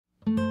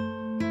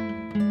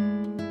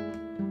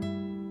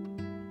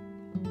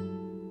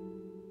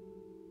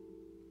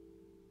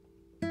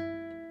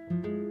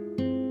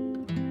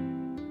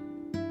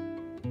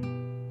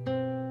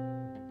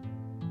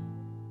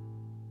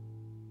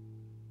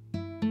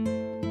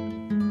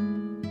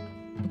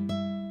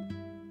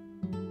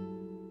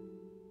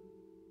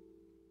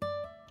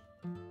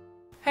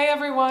Hey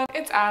everyone,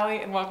 it's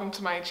Allie and welcome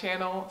to my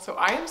channel. So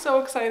I am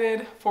so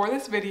excited for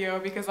this video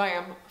because I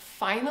am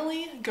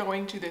finally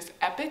going to this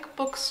epic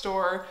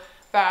bookstore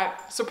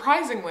that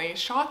surprisingly,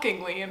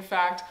 shockingly in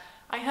fact,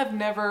 I have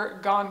never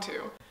gone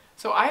to.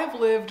 So I have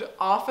lived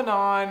off and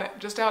on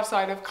just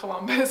outside of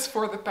Columbus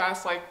for the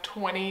past like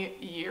 20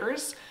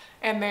 years,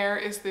 and there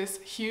is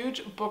this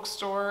huge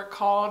bookstore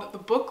called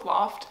the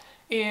Loft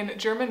in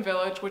German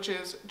Village, which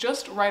is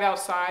just right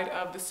outside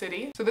of the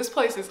city. So this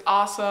place is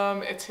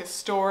awesome, it's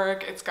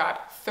historic, it's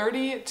got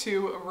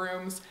 32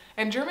 rooms,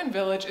 and German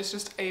Village is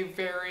just a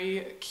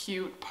very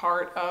cute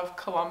part of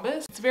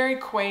Columbus. It's very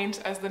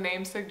quaint, as the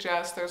name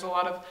suggests. There's a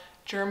lot of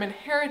German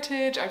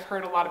heritage. I've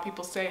heard a lot of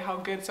people say how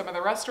good some of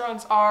the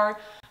restaurants are,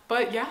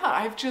 but yeah,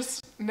 I've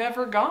just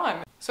never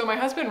gone. So my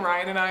husband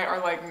Ryan and I are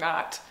like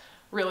not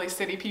really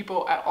city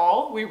people at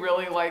all. We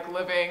really like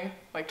living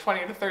like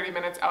 20 to 30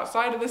 minutes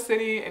outside of the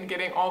city and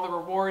getting all the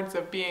rewards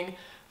of being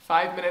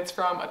 5 minutes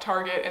from a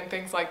Target and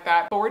things like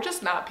that. But we're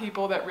just not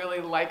people that really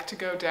like to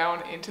go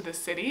down into the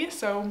city,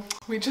 so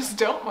we just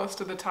don't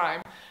most of the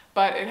time.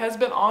 But it has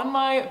been on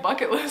my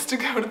bucket list to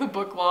go to the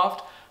Book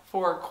Loft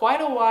for quite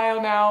a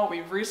while now.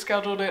 We've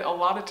rescheduled it a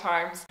lot of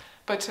times,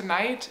 but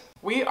tonight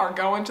we are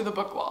going to the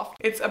Book Loft.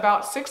 It's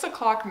about 6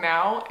 o'clock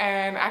now,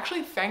 and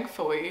actually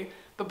thankfully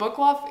the Book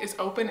Loft is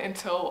open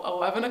until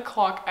 11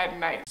 o'clock at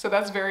night. So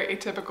that's very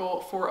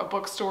atypical for a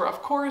bookstore,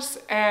 of course,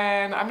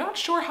 and I'm not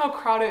sure how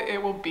crowded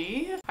it will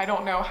be. I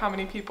don't know how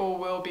many people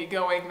will be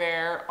going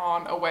there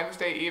on a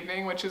Wednesday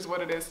evening, which is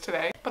what it is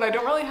today. But I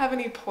don't really have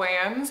any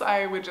plans.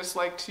 I would just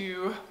like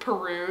to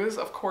peruse.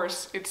 Of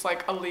course, it's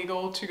like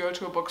illegal to go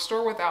to a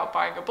bookstore without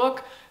buying a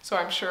book, so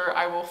I'm sure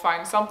I will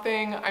find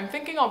something. I'm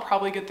thinking I'll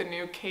probably get the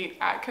new Kate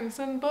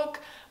Atkinson book,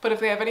 but if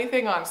they have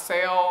anything on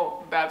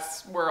sale,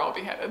 that's where I'll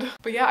be headed.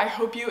 But yeah, I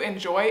hope you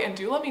enjoy, and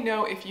do let me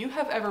know if you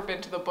have ever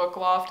been to the Book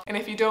Loft, and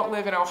if you don't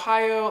live in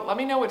Ohio, let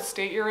me know what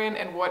state you're in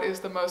and what is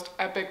the most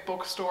epic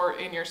bookstore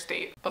in your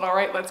state. But all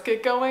right, let's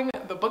get going.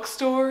 The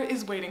bookstore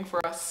is waiting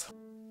for us.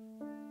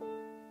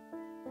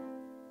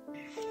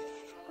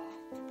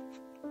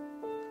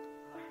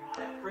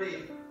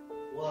 Pretty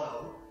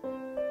low.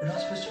 You're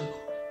not supposed to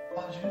record.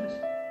 Why would you do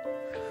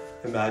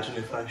this? Imagine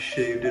if I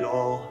shaved it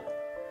all.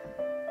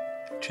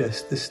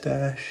 Just the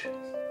stash.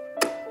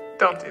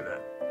 Don't do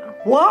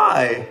that.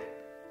 Why?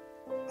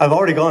 I've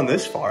already gone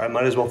this far. I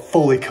might as well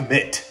fully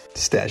commit.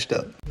 Stashed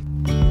up.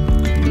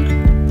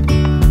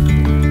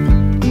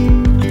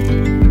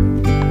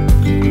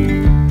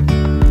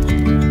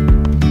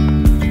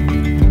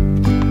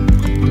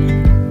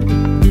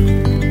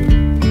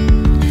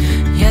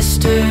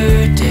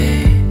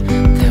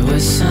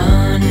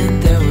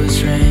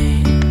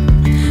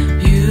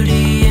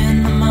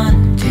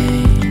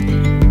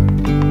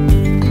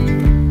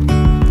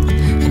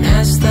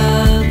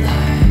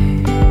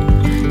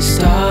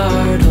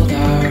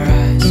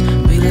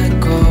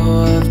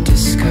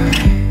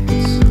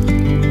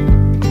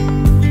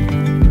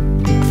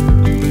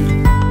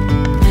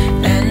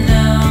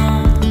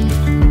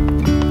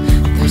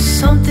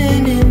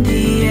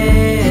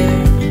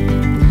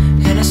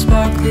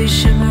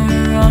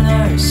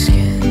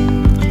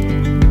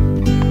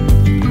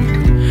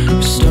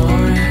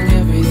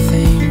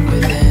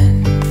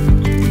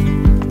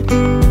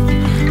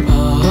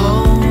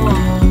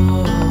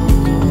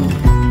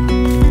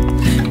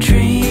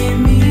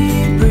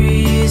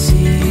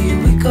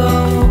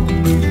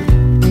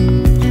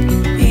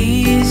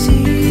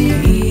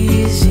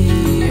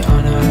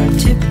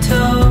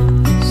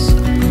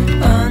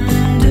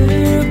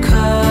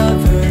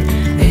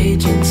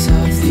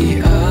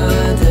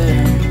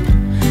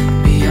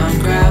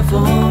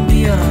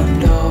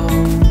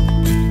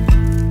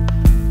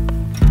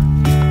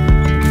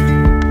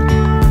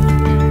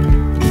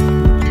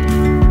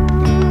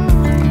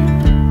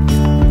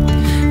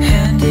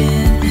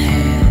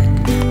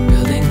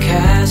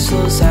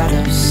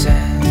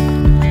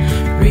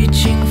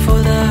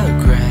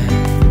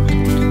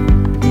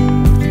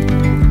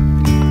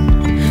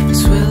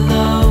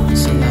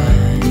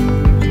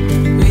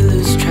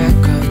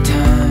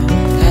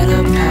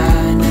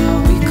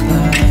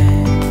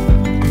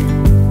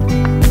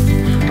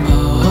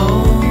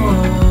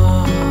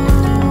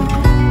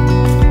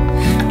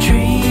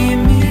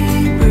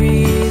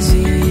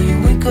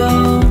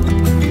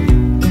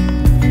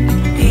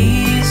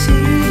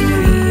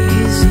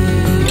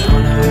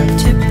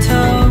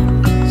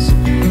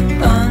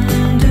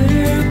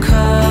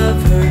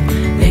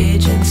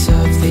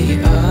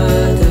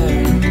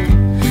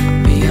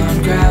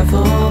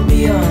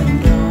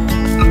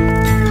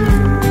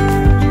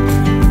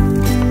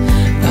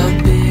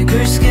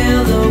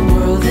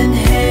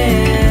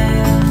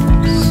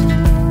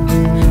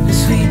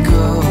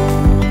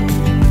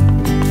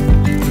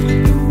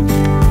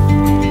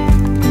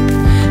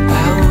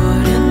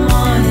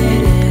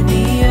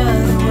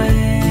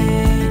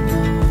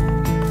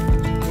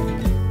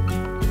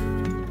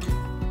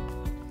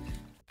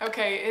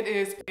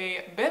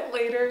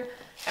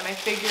 and I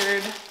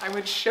figured I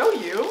would show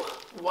you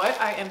what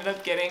I ended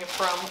up getting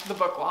from the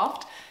Book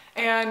Loft.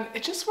 And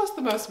it just was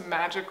the most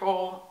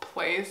magical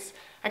place.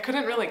 I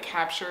couldn't really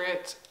capture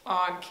it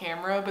on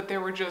camera, but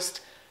there were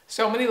just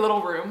so many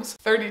little rooms,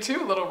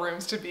 32 little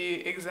rooms to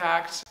be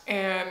exact,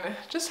 and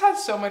just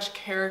has so much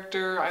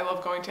character. I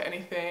love going to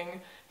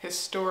anything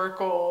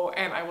historical,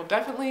 and I will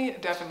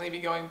definitely be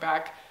going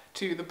back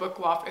to the Book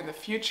Loft in the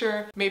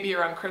future. Maybe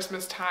around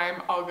Christmas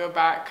time I'll go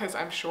back because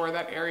I'm sure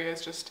that area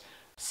is just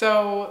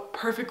so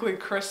perfectly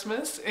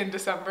Christmas in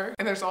December.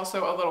 And there's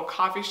also a little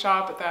coffee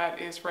shop that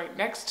is right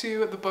next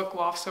to the Book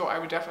Loft, so I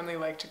would definitely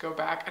like to go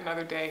back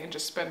another day and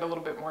just spend a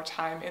little bit more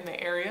time in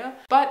the area.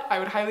 But I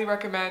would highly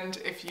recommend,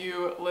 if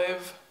you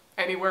live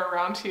anywhere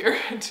around here,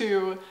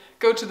 to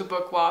go to the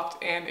Book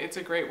Loft, and it's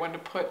a great one to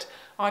put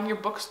on your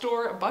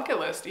bookstore bucket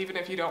list, even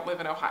if you don't live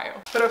in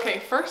Ohio. But okay,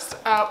 first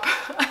up,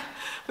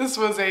 this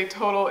was a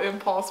total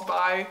impulse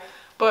buy,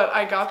 but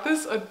I got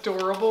this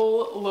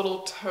adorable little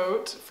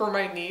tote for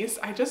my niece.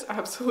 I just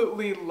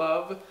absolutely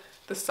love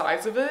the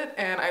size of it,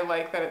 and I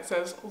like that it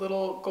says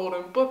little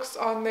golden books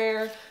on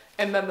there,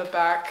 and then the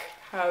back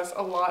has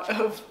a lot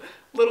of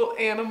little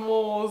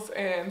animals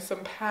and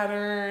some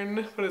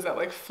pattern, what is that,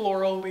 like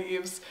floral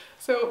leaves.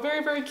 So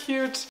very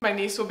cute. My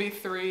niece will be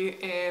 3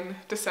 in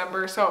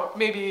December, so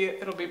maybe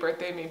it'll be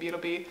birthday, maybe it'll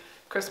be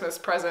Christmas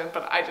present,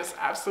 but I just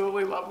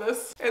absolutely love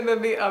this. And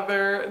then the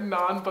other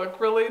non-book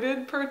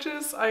related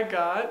purchase I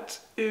got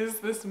is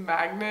this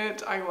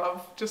magnet. I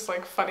love just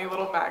like funny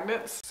little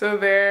magnets. So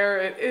there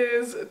it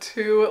is,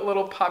 2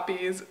 little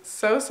puppies,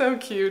 so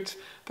cute.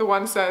 The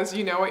one says,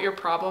 "You know what your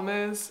problem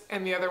is,"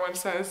 and the other one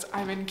says,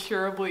 "I'm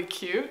incurably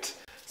cute."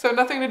 So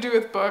nothing to do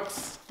with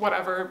books,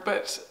 whatever,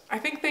 but I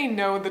think they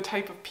know the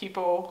type of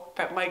people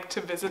that like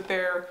to visit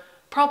there,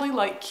 probably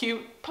like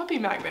cute puppy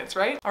magnets,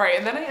 right? All right,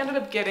 and then I ended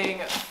up getting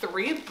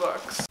 3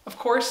 books. Of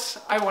course,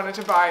 I wanted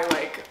to buy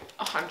like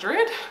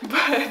 100,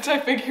 but I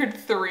figured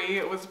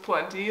 3 was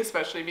plenty,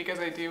 especially because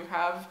I do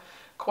have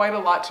quite a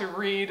lot to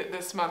read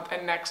this month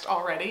and next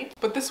already.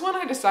 But this one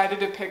I decided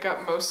to pick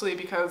up mostly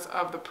because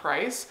of the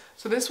price.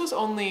 So this was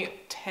only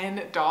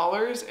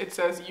 $10. It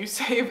says you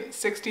save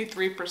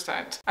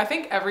 63%. I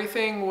think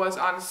everything was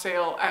on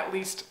sale at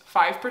least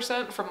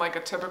 5% from like a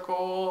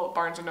typical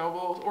Barnes &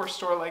 Noble or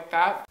store like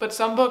that. But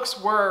some books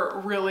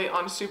were really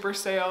on super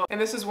sale.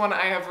 And this is one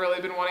I have really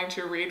been wanting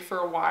to read for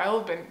a while.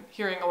 I've been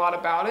hearing a lot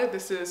about it.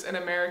 This is An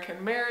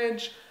American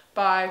Marriage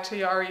by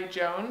Tayari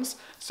Jones.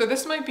 So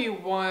this might be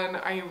one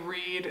I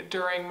read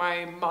during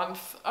my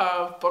month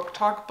of book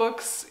talk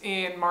books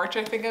in March.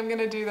 I think I'm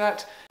gonna do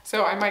that.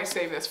 So I might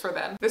save this for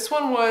then. This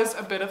one was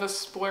a bit of a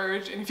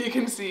splurge, and if you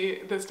can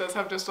see, this does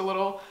have just a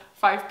little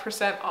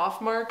 5%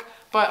 off mark,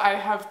 but I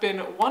have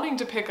been wanting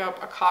to pick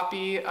up a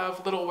copy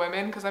of Little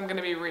Women because I'm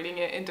gonna be reading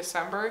it in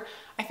December.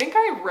 I think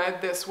I read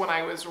this when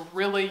I was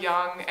really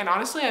young, and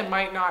honestly I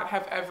might not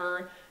have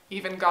ever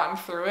even gotten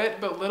through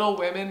it, but Little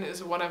Women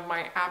is one of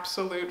my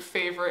absolute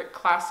favorite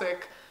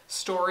classic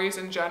stories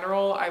in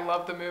general. I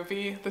love the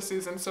movie, the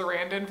Susan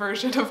Sarandon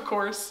version, of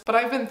course. But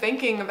I've been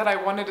thinking that I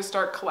wanted to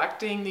start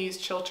collecting these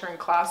children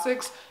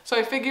classics, so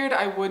I figured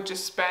I would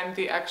just spend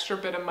the extra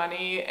bit of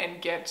money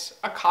and get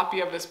a copy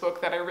of this book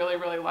that I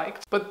really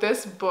liked. But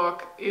this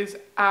book is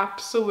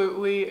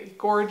absolutely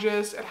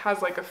gorgeous. It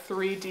has like a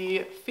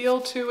 3D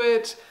feel to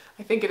it.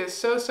 I think it is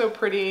so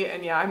pretty,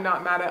 and yeah, I'm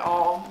not mad at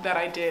all that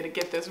I did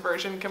get this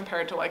version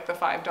compared to like the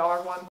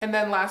 $5 one. And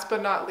then last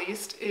but not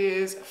least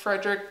is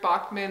Frederick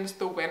Bachman's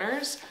The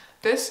Winners.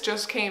 This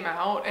just came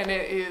out, and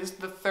it is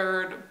the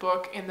 3rd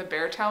book in the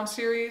Beartown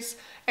series.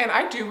 And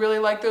I do really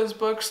like those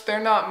books. They're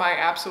not my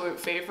absolute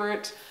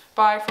favorite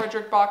by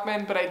Frederick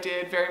Bachman, but I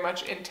did very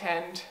much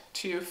intend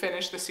to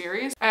finish the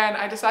series. And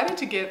I decided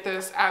to get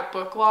this at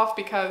Book Loft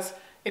because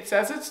it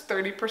says it's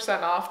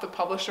 30% off the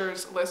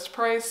publisher's list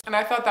price, and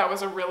I thought that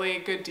was a really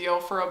good deal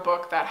for a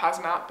book that has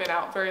not been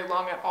out very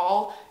long at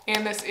all,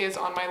 and this is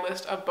on my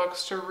list of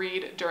books to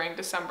read during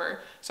December.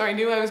 So I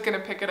knew I was going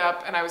to pick it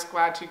up, and I was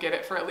glad to get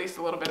it for at least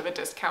a little bit of a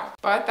discount.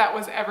 But that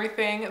was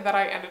everything that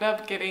I ended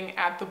up getting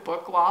at the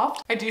Book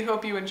Loft. I do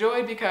hope you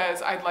enjoyed,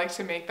 because I'd like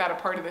to make that a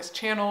part of this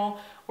channel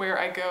where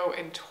I go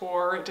and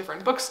tour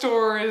different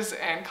bookstores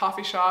and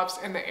coffee shops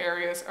in the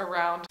areas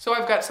around. So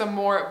I've got some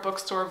more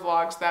bookstore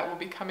vlogs that will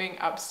be coming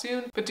up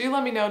soon, but do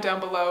let me know down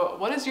below,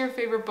 what is your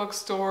favorite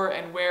bookstore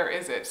and where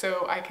is it,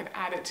 so I can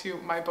add it to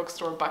my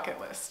bookstore bucket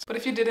list. But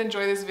if you did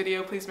enjoy this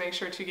video, please make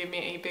sure to give me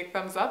a big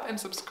thumbs up and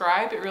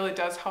subscribe. It really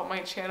does help my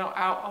channel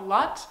out a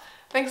lot.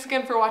 Thanks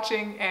again for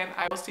watching, and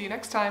I will see you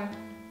next time.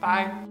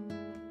 Bye.